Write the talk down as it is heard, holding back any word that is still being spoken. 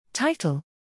Title: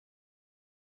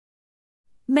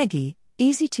 Meggie,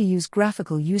 easy-to-use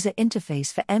graphical user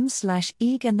interface for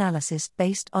M/EEG analysis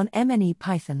based on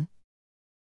MNE-python.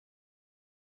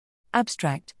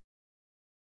 Abstract: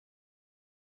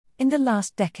 In the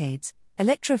last decades,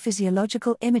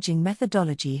 electrophysiological imaging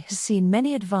methodology has seen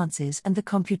many advances, and the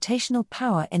computational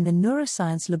power in the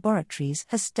neuroscience laboratories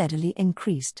has steadily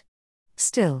increased.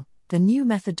 Still, the new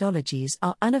methodologies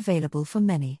are unavailable for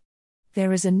many.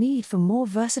 There is a need for more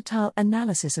versatile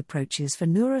analysis approaches for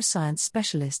neuroscience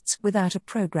specialists without a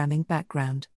programming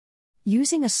background.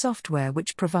 Using a software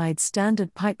which provides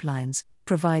standard pipelines,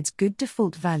 provides good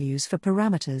default values for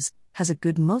parameters, has a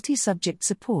good multi-subject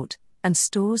support, and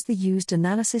stores the used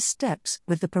analysis steps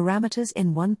with the parameters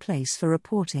in one place for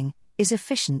reporting, is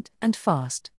efficient and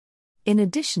fast. In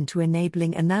addition to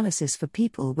enabling analysis for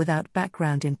people without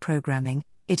background in programming,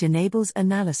 it enables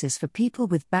analysis for people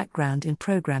with background in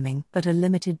programming but a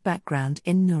limited background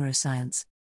in neuroscience.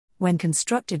 When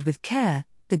constructed with care,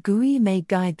 the GUI may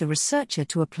guide the researcher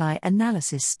to apply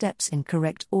analysis steps in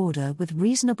correct order with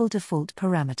reasonable default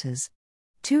parameters.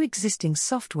 Two existing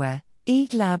software,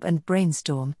 EEG and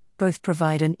Brainstorm, both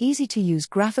provide an easy-to-use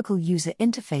graphical user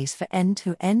interface for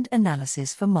end-to-end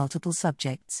analysis for multiple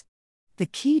subjects. The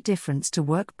key difference to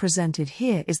work presented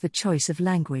here is the choice of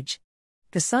language.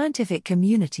 The scientific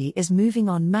community is moving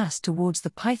en masse towards the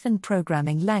Python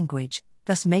programming language,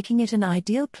 thus making it an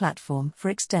ideal platform for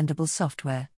extendable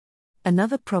software.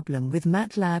 Another problem with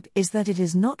MATLAB is that it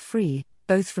is not free,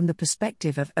 both from the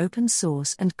perspective of open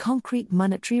source and concrete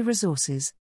monetary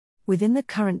resources. Within the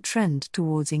current trend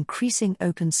towards increasing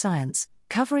open science,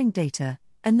 covering data,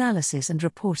 analysis and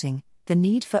reporting, the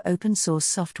need for open source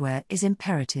software is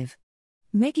imperative.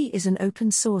 Meggie is an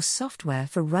open-source software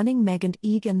for running MEG and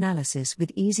EEG analysis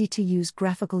with easy-to-use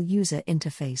graphical user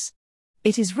interface.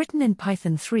 It is written in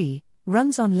Python 3,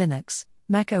 runs on Linux,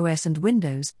 Mac OS and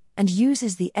Windows, and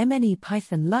uses the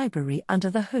MNE-python library under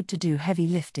the hood to do heavy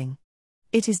lifting.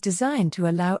 It is designed to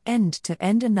allow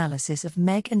end-to-end analysis of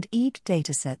MEG and EEG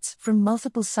datasets from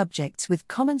multiple subjects with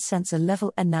common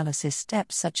sensor-level analysis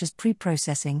steps such as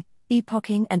preprocessing,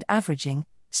 epoching and averaging,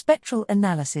 spectral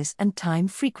analysis and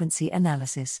time-frequency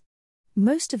analysis.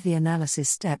 Most of the analysis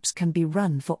steps can be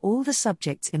run for all the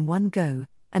subjects in one go,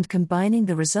 and combining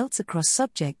the results across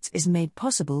subjects is made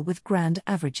possible with grand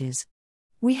averages.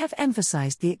 We have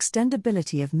emphasized the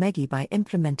extendability of Meggie by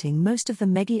implementing most of the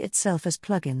Meggie itself as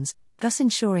plugins, thus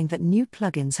ensuring that new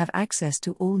plugins have access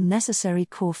to all necessary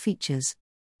core features.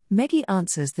 Meggie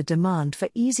answers the demand for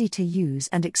easy-to-use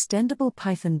and extendable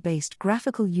Python-based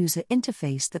graphical user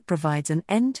interface that provides an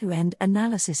end-to-end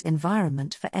analysis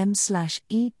environment for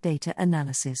M/EEG data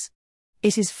analysis.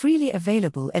 It is freely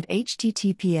available at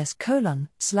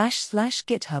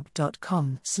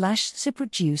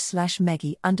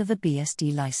https://github.com/suproduce/Meggie under the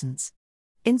BSD license.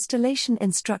 Installation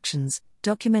instructions,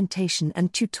 documentation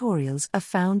and tutorials are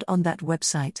found on that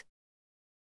website.